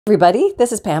everybody,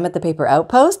 this is Pam at the Paper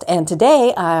Outpost, and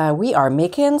today we are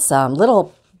making some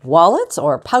little wallets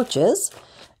or pouches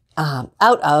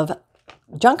out of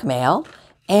junk mail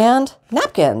and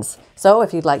napkins. So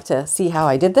if you'd like to see how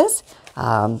I did this,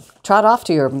 trot off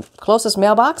to your closest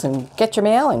mailbox and get your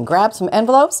mail and grab some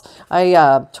envelopes.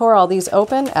 I tore all these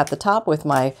open at the top with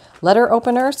my letter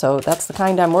opener, so that's the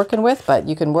kind I'm working with, but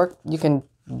you can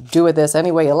do with this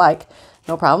any way you like,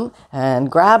 no problem.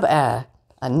 And grab a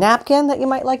napkin that you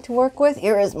might like to work with.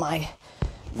 Here is my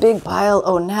big pile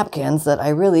of napkins that I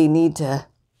really need to,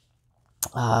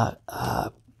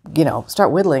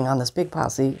 start whittling on this big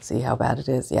pile. See how bad it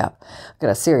is? Yeah, I've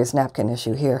got a serious napkin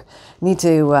issue here. Need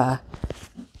to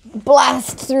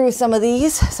blast through some of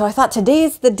these. So I thought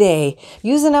today's the day.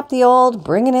 Using up the old,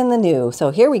 bringing in the new. So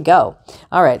here we go.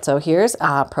 All right, so here's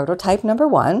prototype number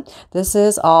 1. This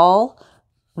is all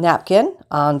napkin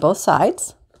on both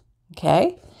sides.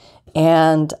 Okay.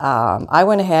 And I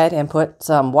went ahead and put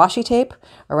some washi tape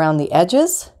around the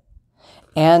edges,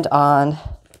 and on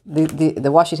the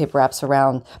washi tape wraps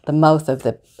around the mouth of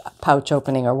the pouch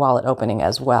opening or wallet opening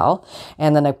as well.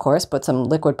 And then, of course, put some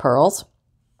liquid pearls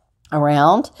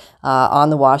around on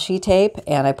the washi tape.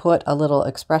 And I put a little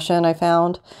expression I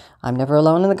found, "I'm never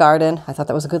alone in the garden." I thought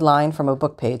that was a good line from a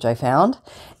book page I found.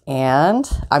 And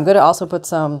I'm going to also put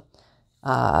some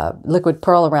liquid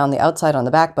pearl around the outside on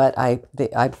the back, but I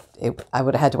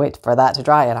would have had to wait for that to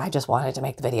dry, and I just wanted to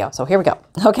make the video. So here we go.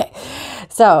 Okay,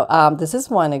 so this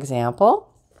is one example,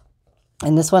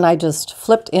 and this one I just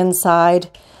flipped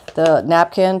inside the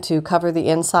napkin to cover the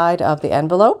inside of the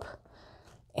envelope.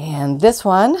 And this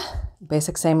one,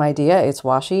 basic same idea. It's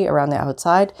washi around the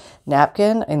outside,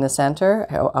 napkin in the center,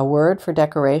 a word for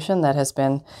decoration that has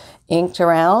been inked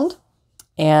around,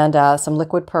 and some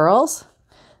liquid pearls.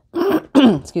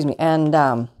 Excuse me.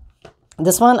 And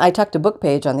this one, I tucked a book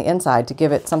page on the inside to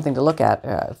give it something to look at,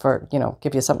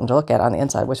 give you something to look at on the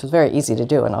inside, which was very easy to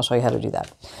do, and I'll show you how to do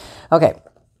that. Okay.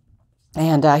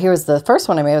 And here's the first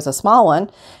one I made. It was a small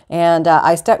one, and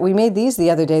we made these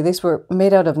the other day. These were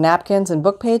made out of napkins and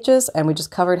book pages, and we just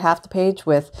covered half the page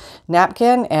with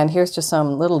napkin. And here's just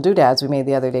some little doodads we made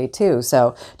the other day too.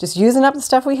 So just using up the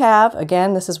stuff we have.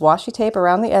 Again, this is washi tape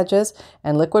around the edges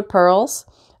and liquid pearls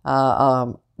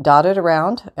dotted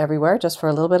around everywhere just for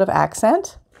a little bit of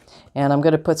accent. And I'm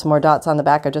going to put some more dots on the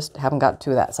back. I just haven't got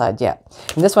to that side yet.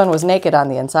 And this one was naked on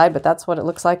the inside, but that's what it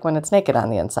looks like when it's naked on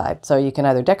the inside. So you can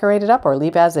either decorate it up or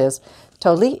leave as is.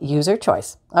 Totally user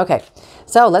choice. Okay,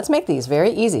 so let's make these very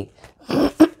easy.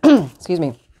 Excuse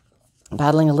me. I'm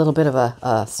battling a little bit of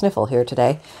a sniffle here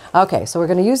today. Okay, so we're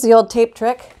going to use the old tape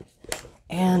trick.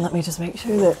 And let me just make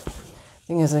sure that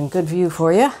thing is in good view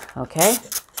for you. Okay.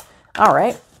 All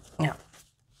right. Now,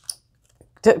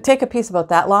 take a piece about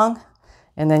that long,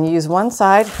 and then you use one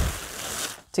side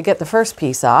to get the first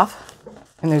piece off,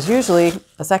 and there's usually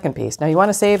a second piece. Now you want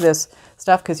to save this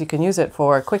stuff because you can use it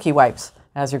for quickie wipes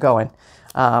as you're going,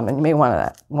 and you may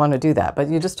want to do that. But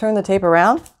you just turn the tape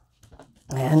around,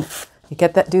 and you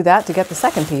do that to get the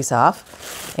second piece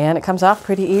off, and it comes off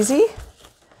pretty easy.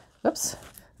 Oops,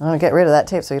 I'm going to get rid of that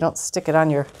tape so you don't stick it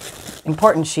on your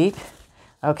important sheet.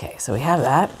 Okay, so we have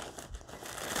that.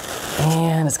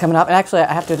 And it's coming up. And actually,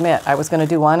 I have to admit, I was going to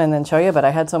do one and then show you, but I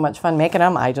had so much fun making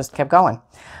them, I just kept going.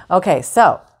 Okay,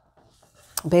 so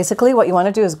basically what you want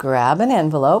to do is grab an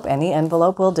envelope. Any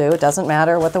envelope will do. It doesn't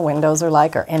matter what the windows are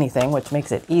like or anything, which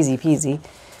makes it easy peasy.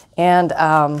 And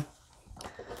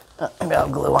maybe I'll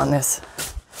glue on this.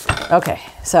 Okay,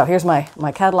 so here's my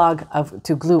catalog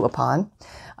to glue upon.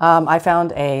 I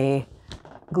found a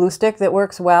glue stick that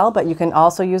works well, but you can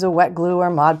also use a wet glue or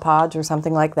Mod Podge or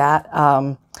something like that.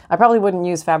 I probably wouldn't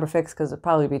use Fabrifix because it'd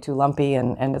probably be too lumpy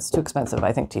and it's too expensive,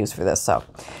 I think, to use for this. So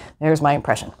there's my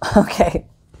impression. Okay.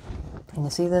 Can you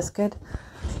see this good?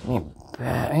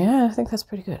 Yeah, I think that's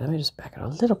pretty good. Let me just back it a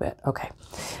little bit. Okay.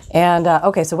 And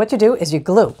okay, so what you do is you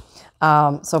glue.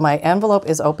 So my envelope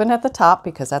is open at the top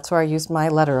because that's where I used my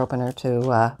letter opener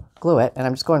to glue it. And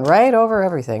I'm just going right over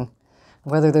everything.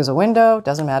 Whether there's a window,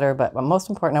 doesn't matter, but most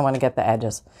important, I want to get the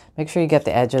edges. Make sure you get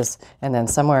the edges and then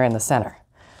somewhere in the center.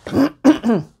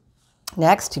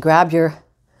 Next, you grab your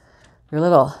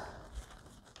little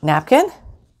napkin,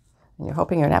 and you're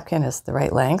hoping your napkin is the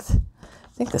right length.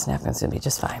 I think this napkin's going to be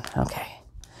just fine. Okay.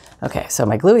 Okay, so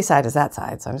my gluey side is that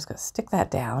side, so I'm just going to stick that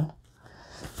down.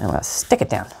 I'm going to stick it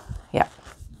down. Yeah.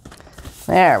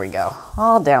 There we go.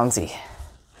 All downsy.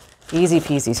 Easy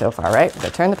peasy so far, right? I'm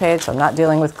going to turn the page so I'm not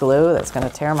dealing with glue that's going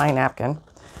to tear my napkin.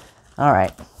 All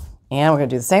right. And we're going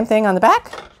to do the same thing on the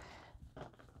back.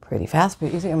 Pretty fast,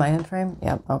 but easy in my end frame.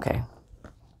 Yep, okay.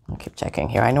 I'll keep checking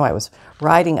here. I know I was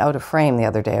riding out of frame the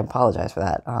other day. I apologize for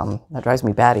that. That drives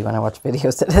me batty when I watch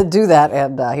videos that do that,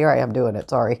 and here I am doing it.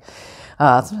 Sorry.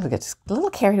 Sometimes I get just a little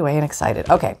carried away and excited.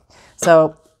 Okay,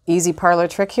 so easy parlor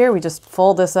trick here. We just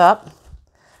fold this up,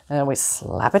 and then we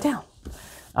slap it down.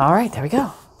 All right, there we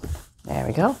go. There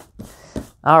we go.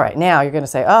 All right, now you're going to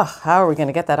say, oh, how are we going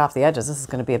to get that off the edges? This is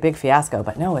going to be a big fiasco.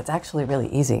 But no, it's actually really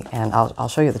easy, and I'll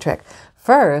show you the trick.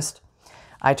 First,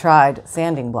 I tried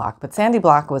sanding block, but sanding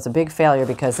block was a big failure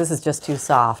because this is just too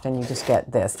soft and you just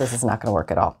get this. This is not going to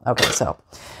work at all. Okay, so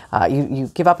you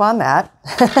give up on that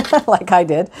like I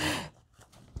did,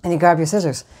 and you grab your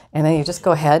scissors and then you just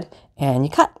go ahead and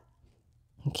you cut.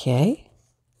 Okay.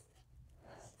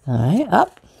 All right,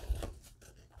 up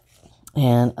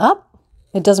and up.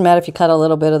 It doesn't matter if you cut a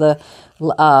little bit of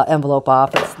the envelope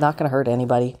off. It's not going to hurt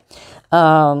anybody.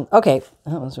 Okay,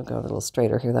 let's go a little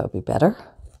straighter here. That would be better.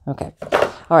 Okay.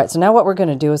 All right, so now what we're going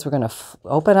to do is we're going to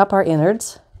open up our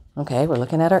innards. Okay, we're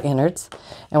looking at our innards,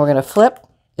 and we're going to flip.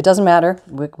 It doesn't matter.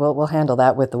 We'll handle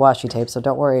that with the washi tape, so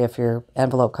don't worry if your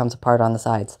envelope comes apart on the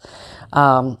sides.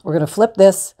 We're going to flip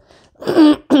this,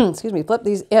 excuse me, flip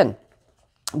these in.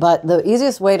 But the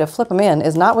easiest way to flip them in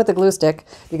is not with the glue stick,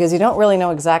 because you don't really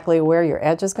know exactly where your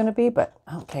edge is going to be. But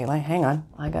okay, hang on.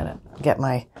 I got to get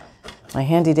my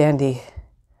handy dandy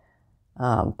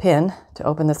pin to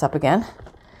open this up again.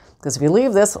 Because if you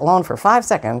leave this alone for 5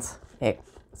 seconds, it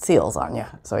seals on you.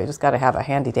 So you just got to have a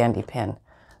handy dandy pin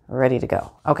ready to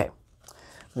go. Okay,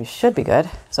 we should be good.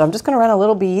 So I'm just going to run a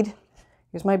little bead.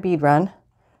 Here's my bead run.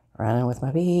 Running with my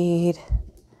bead.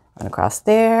 Run across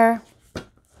there.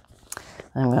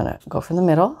 I'm going to go from the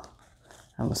middle.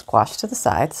 I'm going to squash to the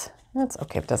sides. That's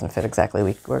okay if it doesn't fit exactly.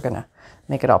 We're going to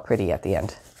make it all pretty at the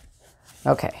end.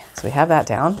 Okay, so we have that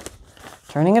down.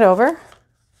 Turning it over.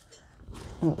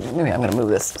 Maybe I'm going to move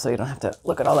this so you don't have to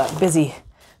look at all that busy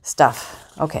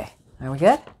stuff. Okay, are we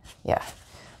good? Yeah.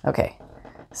 Okay,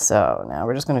 so now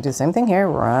we're just going to do the same thing here.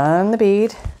 Run the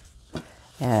bead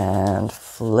and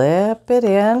flip it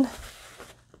in.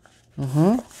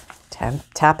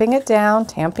 Tapping it down,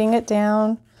 tamping it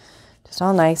down. Just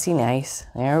all nicey nice.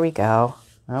 There we go.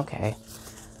 Okay.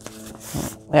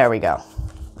 There we go.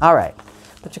 All right.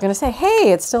 But you're going to say,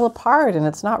 hey, it's still apart and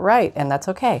it's not right. And that's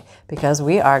okay, because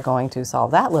we are going to solve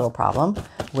that little problem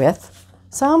with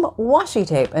some washi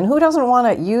tape. And who doesn't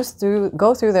want to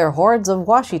go through their hordes of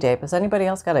washi tape? Has anybody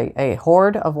else got a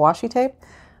hoard of washi tape?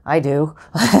 I do.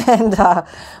 And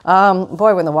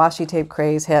boy, when the washi tape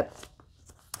craze hit,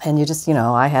 and you just,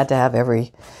 I had to have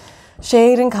every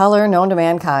shade and color known to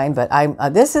mankind, but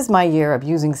this is my year of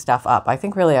using stuff up. I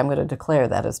think really I'm going to declare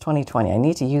that as 2020. I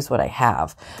need to use what I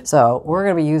have. So we're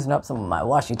going to be using up some of my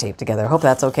washi tape together. I hope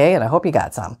that's okay, and I hope you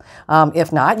got some.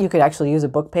 If not, you could actually use a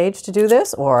book page to do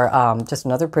this, or just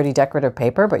another pretty decorative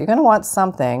paper, but you're going to want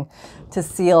something to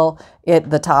seal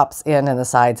the tops in and the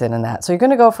sides in and that. So you're going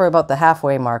to go for about the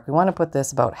halfway mark. We want to put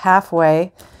this about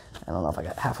halfway. I don't know if I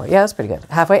got halfway. Yeah, that's pretty good.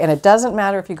 Halfway. And it doesn't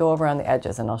matter if you go over on the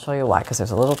edges, and I'll show you why, because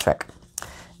there's a little trick.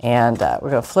 And we're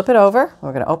going to flip it over.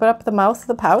 We're going to open up the mouth of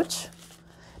the pouch.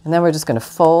 And then we're just going to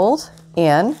fold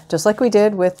in, just like we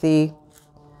did with the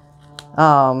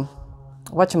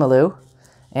whatchamaloo.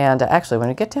 And actually, when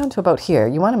we get down to about here,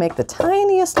 you want to make the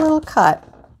tiniest little cut,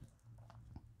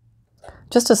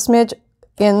 just a smidge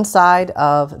inside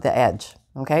of the edge.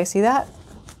 Okay, see that?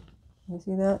 You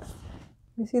see that?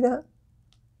 You see that?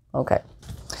 Okay.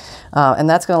 And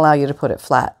that's going to allow you to put it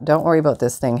flat. Don't worry about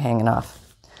this thing hanging off.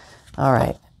 All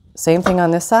right. Same thing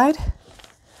on this side.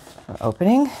 We're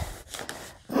opening.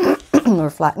 We're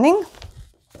flattening.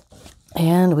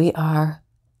 And we are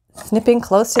snipping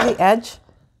close to the edge,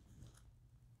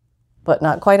 but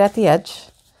not quite at the edge.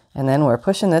 And then we're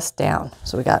pushing this down.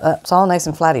 So we got, it's all nice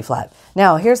and flatty flat.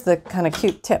 Now, here's the kind of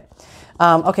cute tip.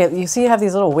 Okay, you see you have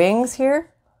these little wings here?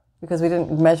 Because we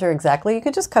didn't measure exactly. You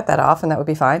could just cut that off and that would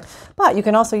be fine. But you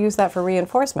can also use that for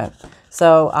reinforcement.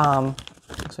 So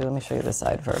actually, let me show you this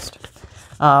side first.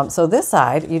 So this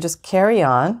side, you just carry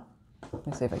on. Let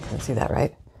me see if I can see that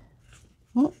right.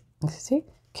 See?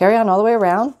 Carry on all the way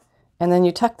around, and then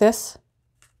you tuck this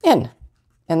in.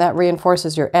 And that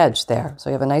reinforces your edge there. So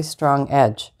you have a nice strong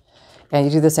edge. And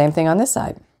you do the same thing on this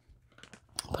side.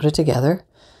 Put it together.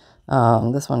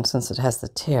 This one, since it has the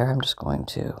tear, I'm just going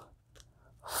to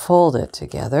fold it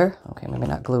together. Okay, maybe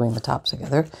not gluing the tops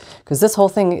together, because this whole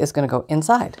thing is going to go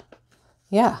inside.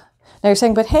 Yeah. Now you're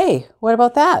saying, but hey, what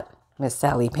about that, Miss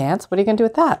Sally Pants? What are you going to do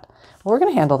with that? Well, we're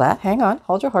going to handle that. Hang on.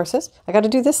 Hold your horses. I got to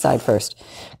do this side first.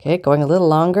 Okay, going a little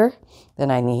longer than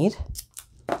I need.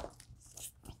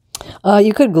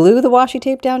 You could glue the washi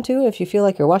tape down too if you feel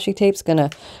like your washi tape's going to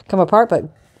come apart, but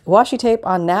washi tape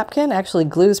on napkin actually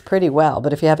glues pretty well,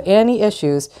 but if you have any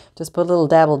issues, just put a little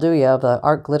dabble do ya of the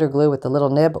art glitter glue with the little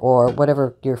nib or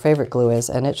whatever your favorite glue is,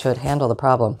 and it should handle the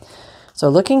problem. So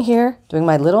looking here, doing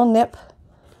my little nip,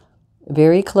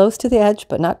 very close to the edge,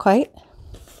 but not quite.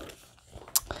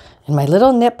 And my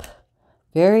little nip,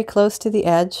 very close to the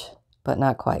edge, but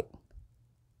not quite.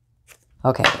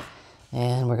 Okay,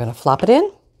 and we're gonna flop it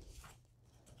in.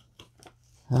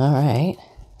 All right,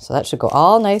 so that should go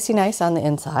all nicey nice on the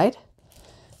inside.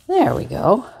 There we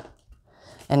go.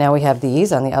 And now we have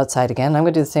these on the outside again. I'm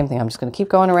gonna do the same thing. I'm just gonna keep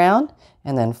going around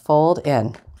and then fold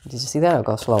in. Did you see that? I'll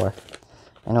go slower.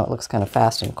 I know it looks kind of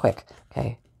fast and quick.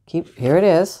 Okay, here it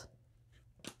is.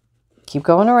 Keep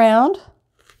going around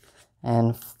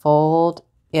and fold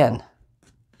in.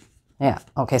 Yeah,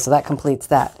 okay, so that completes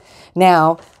that.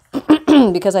 Now,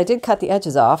 because I did cut the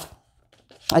edges off,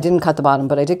 I didn't cut the bottom,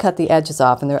 but I did cut the edges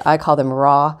off, and I call them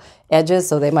raw edges,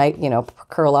 so they might, you know,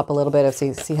 curl up a little bit.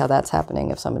 See how that's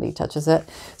happening if somebody touches it.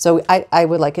 So I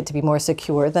would like it to be more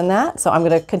secure than that. So I'm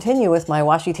going to continue with my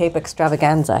washi tape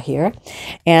extravaganza here,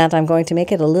 and I'm going to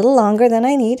make it a little longer than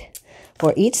I need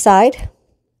for each side.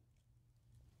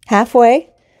 Halfway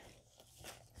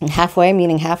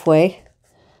meaning halfway,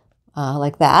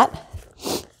 like that.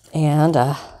 And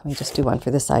let me just do one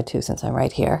for this side too, since I'm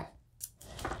right here.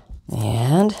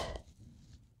 And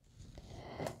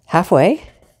halfway.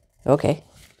 Okay.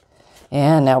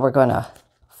 And now we're going to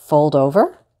fold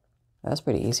over. That's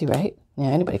pretty easy, right? Yeah,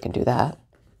 anybody can do that.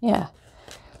 Yeah.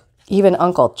 Even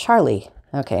Uncle Charlie.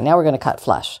 Okay, now we're going to cut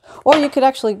flush. Or you could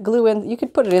actually glue in, you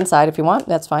could put it inside if you want.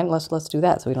 That's fine. Let's do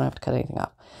that so we don't have to cut anything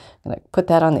off. I'm going to put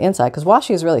that on the inside because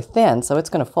washi is really thin, so it's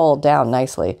going to fold down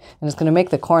nicely. And it's going to make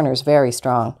the corners very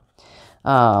strong.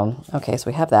 Okay, so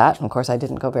we have that. And of course, I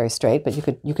didn't go very straight, but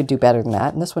you could do better than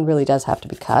that. And this one really does have to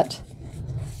be cut.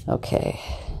 Okay,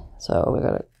 so we're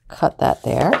going to cut that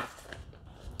there.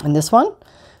 And this one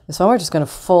we're just going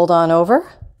to fold on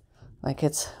over like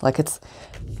it's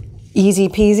easy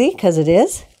peasy, because it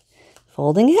is.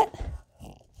 Folding it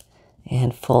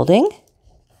and folding.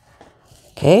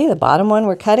 Okay, the bottom one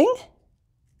we're cutting,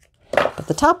 but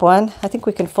the top one I think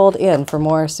we can fold in for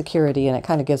more security, and it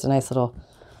kind of gives a nice little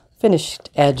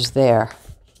finished edge there.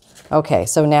 Okay,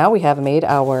 so now we have made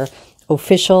our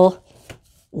official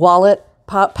wallet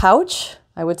pouch,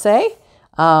 I would say.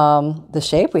 The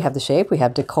shape, we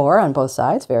have decor on both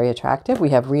sides, very attractive. We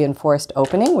have reinforced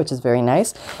opening, which is very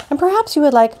nice. And perhaps you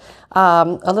would like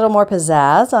a little more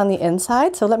pizzazz on the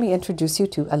inside. So let me introduce you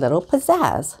to a little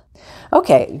pizzazz.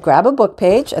 Okay, grab a book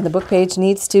page, and the book page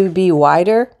needs to be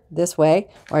wider this way,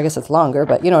 or I guess it's longer,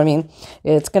 but you know what I mean.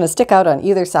 It's going to stick out on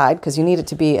either side because you need it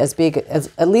to be as big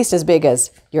as, at least as big as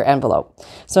your envelope.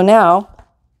 So now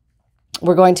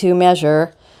we're going to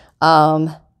measure,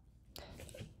 bring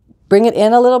it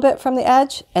in a little bit from the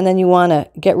edge, and then you want to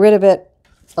get rid of it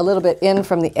a little bit in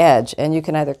from the edge, and you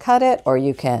can either cut it or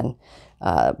you can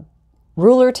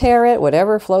ruler tear it,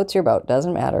 whatever floats your boat,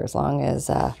 doesn't matter as long as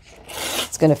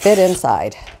it's going to fit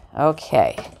inside.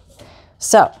 Okay,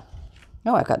 so,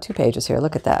 oh, I've got 2 pages here.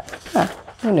 Look at that. Huh,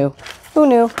 who knew? Who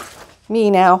knew? Me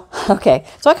now. Okay,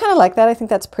 so I kind of like that. I think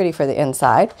that's pretty for the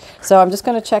inside. So I'm just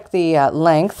going to check the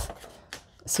length,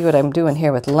 see what I'm doing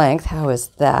here with length. How is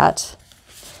that?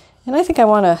 And I think I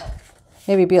want to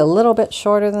maybe be a little bit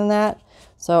shorter than that.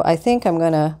 So I think I'm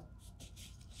going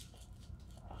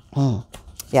to,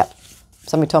 yep.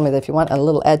 Somebody told me that if you want a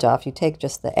little edge off, you take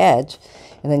just the edge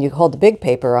and then you hold the big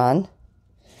paper on,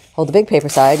 hold the big paper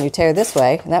side, and you tear this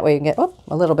way, and that way you can get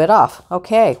a little bit off.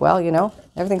 Okay, well, you know,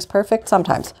 everything's perfect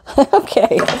sometimes.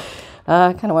 Okay,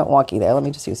 kind of went wonky there. Let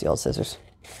me just use the old scissors.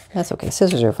 That's okay.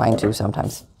 Scissors are fine too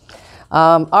sometimes.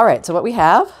 All right, so what we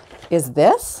have is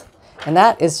this. And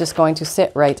that is just going to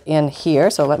sit right in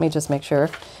here. So let me just make sure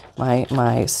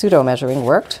my pseudo measuring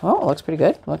worked. Oh, it looks pretty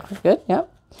good. Looks pretty good.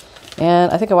 Yep.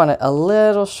 And I think I want it a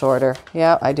little shorter.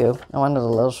 Yeah, I do. I want it a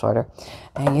little shorter.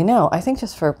 And you know, I think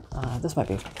just for, this might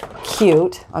be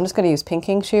cute. I'm just going to use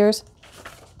pinking shears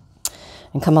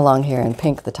and come along here and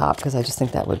pink the top because I just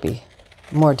think that would be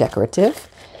more decorative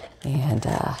and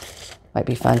might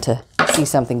be fun to see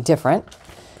something different.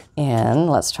 And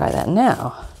let's try that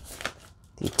now.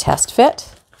 The test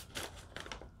fit.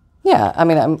 Yeah, I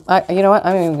mean, you know what?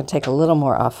 I'm even going to take a little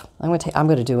more off. I'm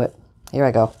going to do it. Here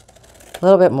I go. A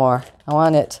little bit more. I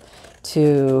want it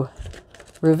to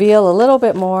reveal a little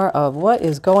bit more of what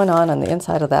is going on the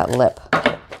inside of that lip.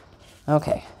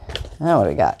 Okay, now what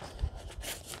do we got?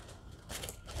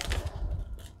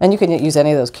 And you can use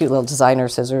any of those cute little designer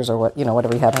scissors or what, you know,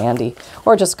 whatever you have handy,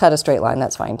 or just cut a straight line.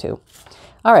 That's fine too.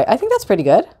 All right, I think that's pretty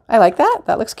good. I like that.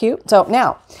 That looks cute. So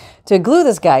now, to glue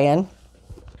this guy in,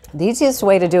 The easiest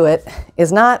way to do it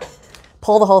is not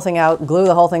pull the whole thing out, glue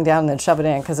the whole thing down, and then shove it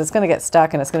in, because it's going to get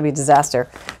stuck and it's going to be a disaster.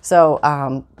 So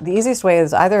the easiest way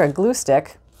is either a glue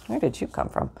stick. Where did you come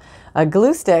from? A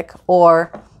glue stick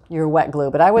or your wet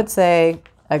glue. But I would say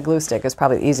a glue stick is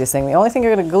probably the easiest thing. The only thing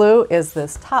you're going to glue is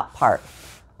this top part.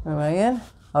 Am I in?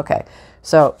 Okay.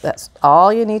 So that's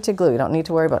all you need to glue. You don't need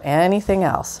to worry about anything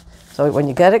else. So when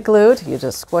you get it glued, you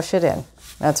just squish it in.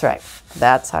 That's right.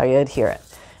 That's how you adhere it.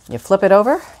 You flip it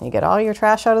over, you get all your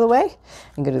trash out of the way.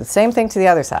 You can do the same thing to the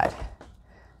other side.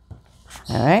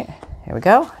 All right, here we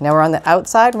go. Now we're on the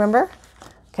outside, remember?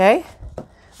 Okay,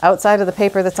 outside of the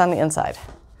paper that's on the inside,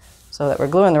 so that we're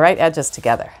gluing the right edges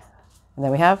together. And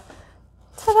then we have,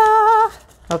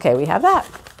 ta-da! Okay, we have that.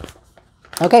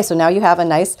 Okay, so now you have a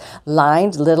nice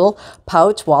lined little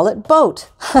pouch wallet boat.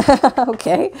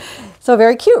 Okay, so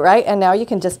very cute, right? And now you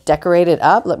can just decorate it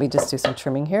up. Let me just do some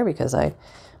trimming here because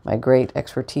my great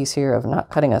expertise here of not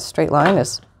cutting a straight line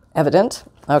is evident.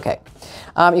 Okay,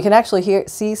 you can actually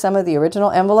see some of the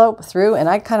original envelope through, and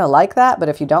I kind of like that, but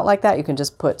if you don't like that, you can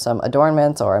just put some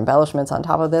adornments or embellishments on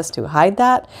top of this to hide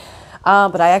that.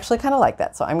 But I actually kind of like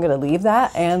that, so I'm going to leave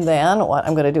that, and then what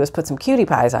I'm going to do is put some cutie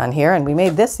pies on here, and we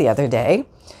made this the other day.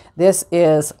 This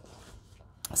is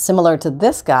similar to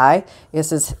this guy.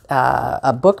 This is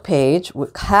a book page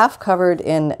half covered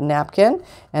in napkin,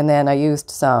 and then I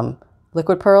used some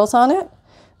liquid pearls on it.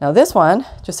 Now this one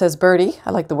just says birdie. I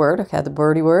like the word. I had the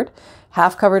birdie word.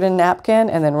 Half covered in napkin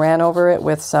and then ran over it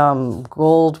with some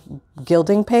gold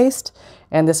gilding paste.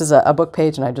 And this is a book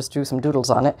page, and I just drew some doodles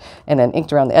on it and then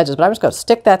inked around the edges. But I'm just going to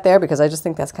stick that there because I just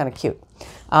think that's kind of cute.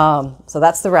 So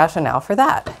that's the rationale for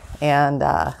that. And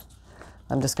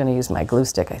I'm just going to use my glue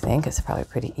stick, I think. It's probably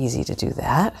pretty easy to do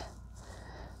that.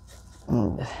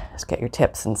 Just get your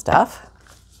tips and stuff.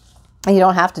 And you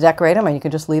don't have to decorate them, and you can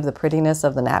just leave the prettiness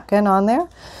of the napkin on there.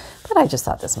 But I just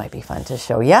thought this might be fun to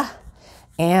show you.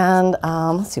 And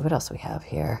let's see what else we have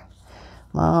here.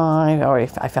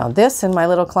 I found this in my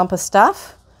little clump of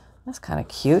stuff. That's kind of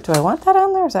cute. Do I want that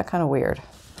on there? Or is that kind of weird?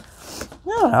 I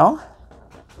don't know.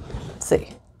 Let's see.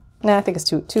 Nah, I think it's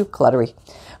too cluttery.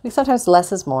 Sometimes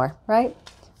less is more, right?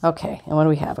 Okay, and what do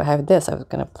we have? I have this. I was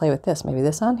going to play with this. Maybe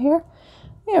this on here?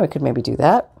 Yeah, we could maybe do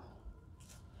that.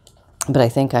 But I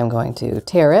think I'm going to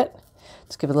tear it.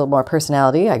 Just give it a little more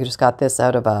personality. I just got this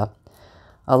out of a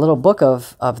little book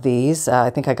of these. I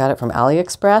think I got it from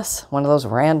AliExpress. One of those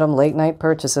random late night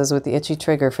purchases with the itchy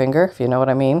trigger finger, if you know what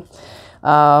I mean.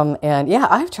 And yeah,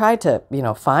 I've tried to,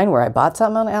 find where I bought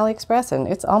something on AliExpress, and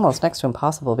it's almost next to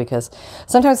impossible because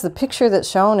sometimes the picture that's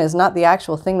shown is not the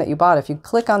actual thing that you bought. If you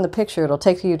click on the picture, it'll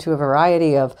take you to a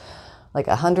variety of like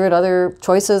 100 other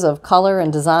choices of color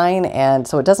and design. And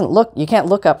so it doesn't look, you can't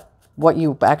look up what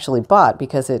you actually bought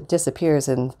because it disappears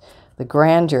in the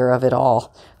grandeur of it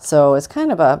all. So it's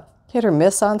kind of a hit or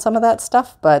miss on some of that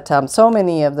stuff, but so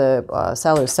many of the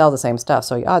sellers sell the same stuff,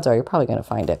 so odds are you're probably going to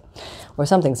find it or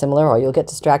something similar, or you'll get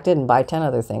distracted and buy 10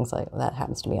 other things. Like that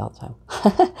happens to me all the time.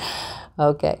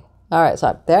 Okay, all right, so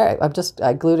up there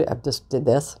I glued it. I just did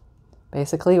this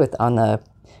basically on the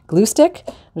glue stick.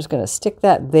 I'm just going to stick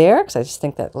that there because I just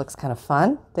think that looks kind of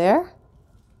fun there.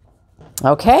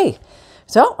 Okay,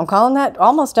 so I'm calling that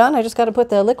almost done. I just got to put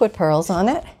the liquid pearls on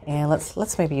it, and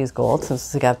let's maybe use gold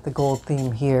since we got the gold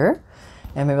theme here.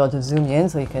 And maybe I'll just zoom you in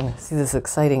so you can see this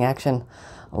exciting action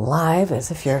live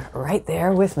as if you're right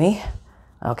there with me.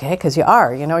 Okay, because you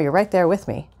are, you're right there with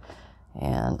me,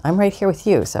 and I'm right here with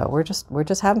you. So we're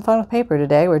just having fun with paper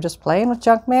today. We're just playing with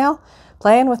junk mail,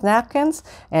 playing with napkins,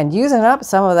 and using up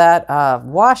some of that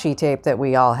washi tape that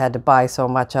we all had to buy so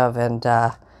much of. And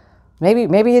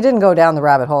maybe you didn't go down the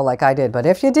rabbit hole like I did, but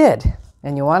if you did,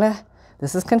 and you want to,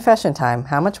 this is confession time.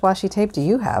 How much washi tape do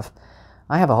you have?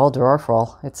 I have a whole drawer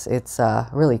full. It's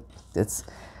going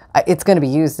to be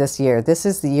used this year. This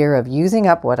is the year of using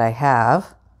up what I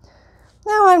have.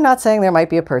 Now, I'm not saying there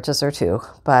might be a purchase or two,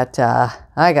 but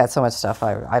I got so much stuff.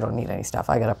 I don't need any stuff.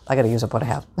 I gotta use up what I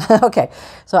have. Okay,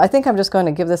 so I think I'm just going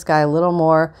to give this guy a little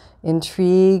more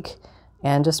intrigue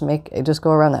and just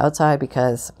go around the outside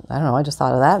because, I don't know, I just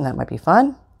thought of that and that might be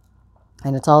fun.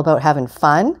 And it's all about having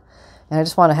fun. And I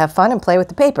just want to have fun and play with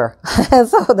the paper.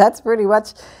 So that's pretty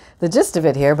much the gist of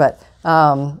it here. But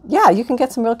yeah, you can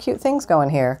get some real cute things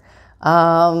going here. Do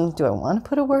I want to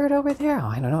put a word over there? Oh,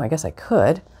 I don't know. I guess I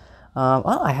could.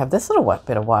 Well, I have this little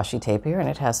bit of washi tape here and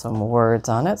it has some words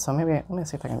on it. So maybe, let me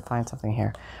see if I can find something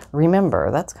here.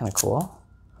 Remember, that's kind of cool.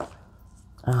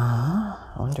 I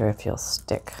wonder if you'll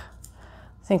stick.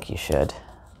 I think you should.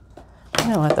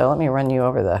 You know what though, let me run you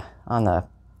over on the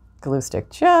glue stick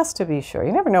just to be sure.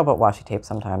 You never know about washi tape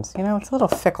sometimes. It's a little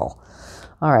fickle.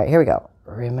 All right, here we go.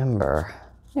 Remember.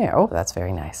 Yeah, oh, that's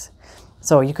very nice.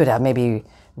 So you could have maybe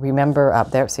remember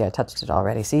up there. See, I touched it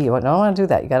already. See, you don't want to do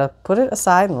that. You got to put it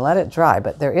aside and let it dry.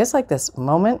 But there is like this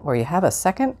moment where you have a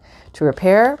second to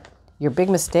repair your big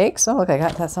mistakes. Oh, look, I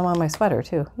got that some on my sweater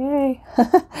too. Yay.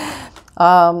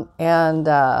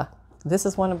 This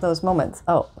is one of those moments.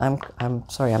 Oh, I'm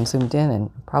sorry, I'm zoomed in and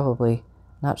probably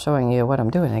not showing you what I'm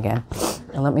doing again.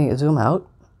 And let me zoom out.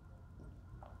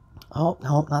 Oh,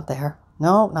 no, not there.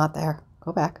 No, not there.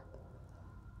 Go back.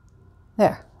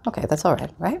 There. Okay, that's all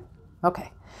right, right?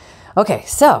 Okay. Okay,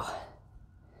 so,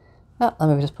 let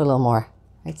me just put a little more.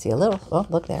 I see a little, oh,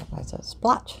 look there. It's a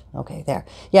splotch. Okay, there.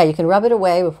 Yeah, you can rub it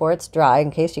away before it's dry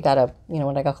in case you got a,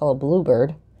 what I call a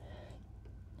bluebird.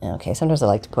 Okay, sometimes I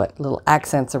like to put little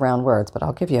accents around words, but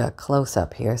I'll give you a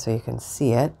close-up here so you can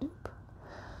see it.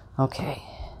 Okay.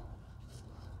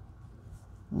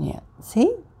 Yeah,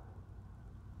 see?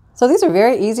 So these are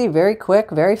very easy, very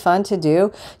quick, very fun to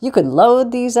do. You could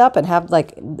load these up and have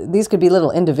these could be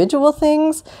little individual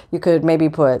things. You could maybe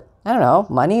put, I don't know,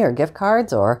 money or gift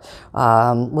cards or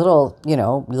little,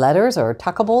 letters or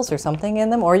tuckables or something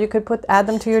in them. Or you could add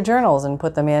them to your journals and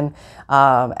put them in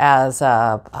as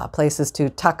places to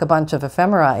tuck a bunch of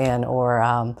ephemera in or,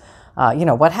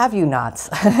 what have you nots.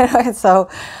 So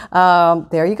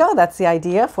there you go. That's the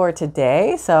idea for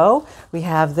today. So we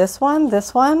have this one.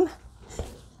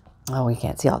 Oh, we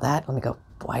can't see all that. Let me go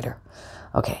wider.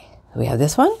 Okay, we have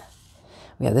this one.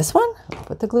 We have this one.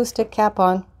 Put the glue stick cap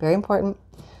on. Very important.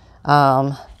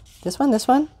 This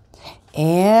one.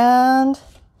 And,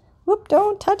 whoop,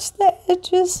 don't touch the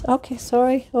edges. Okay,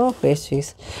 sorry. Oh,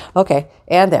 jeez. Okay,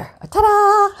 and there.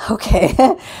 Ta-da!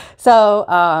 Okay. So,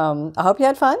 I hope you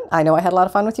had fun. I know I had a lot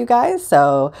of fun with you guys.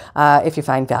 So, if you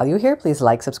find value here, please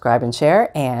like, subscribe, and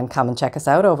share. And come and check us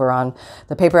out over on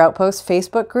the Paper Outpost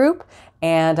Facebook group.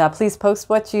 And please post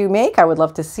what you make. I would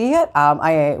love to see it.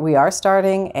 We are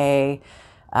starting a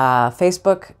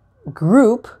Facebook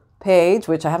group page,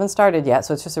 which I haven't started yet.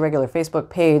 So it's just a regular Facebook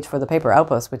page for the Paper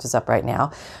Outpost, which is up right now.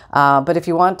 But if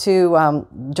you want to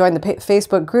join the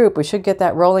Facebook group, we should get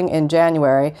that rolling in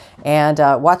January. And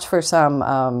watch for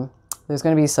some... there's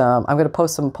going to be I'm going to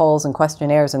post some polls and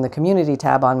questionnaires in the community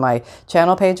tab on my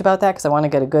channel page about that because I want to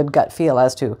get a good gut feel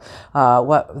as to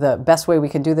what the best way we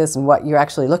can do this and what you're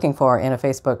actually looking for in a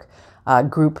Facebook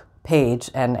group page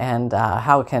and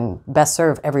how it can best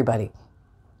serve everybody.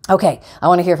 Okay, I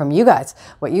want to hear from you guys,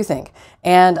 what you think.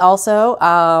 And also,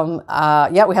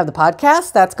 yeah, we have the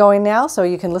podcast that's going now, so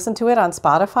you can listen to it on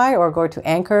Spotify or go to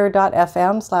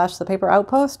anchor.fm/The Paper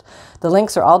Outpost. The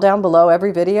links are all down below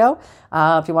every video.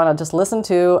 If you want to just listen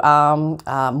to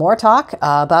more talk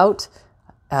about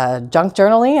junk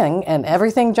journaling and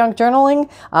everything junk journaling,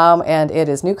 and it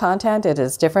is new content. It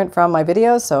is different from my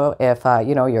videos. So if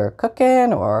you're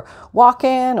cooking or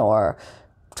walking or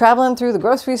traveling through the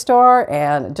grocery store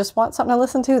and just want something to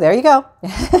listen to, there you go.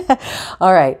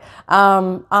 All right.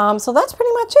 So that's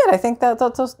pretty much it. I think that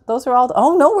those are all.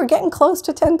 Oh no, we're getting close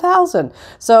to 10,000.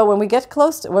 So when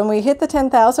we hit the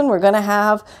 10,000, we're going to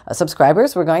have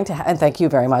subscribers. We're going to, and thank you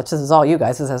very much. This is all you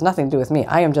guys. This has nothing to do with me.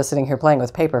 I am just sitting here playing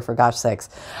with paper, for gosh sakes.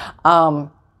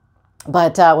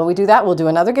 But when we do that, we'll do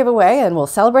another giveaway and we'll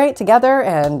celebrate together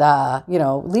and,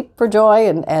 leap for joy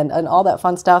and all that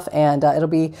fun stuff. And it'll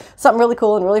be something really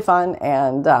cool and really fun.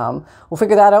 And we'll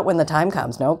figure that out when the time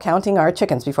comes. No counting our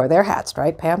chickens before they're hatched,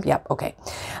 right, Pam? Yep. Okay.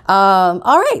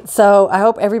 All right. So I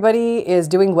hope everybody is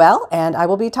doing well and I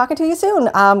will be talking to you soon.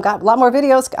 Got a lot more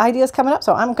ideas coming up.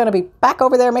 So I'm going to be back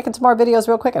over there making some more videos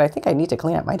real quick. And I think I need to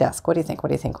clean up my desk. What do you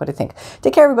think?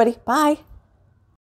 Take care, everybody. Bye.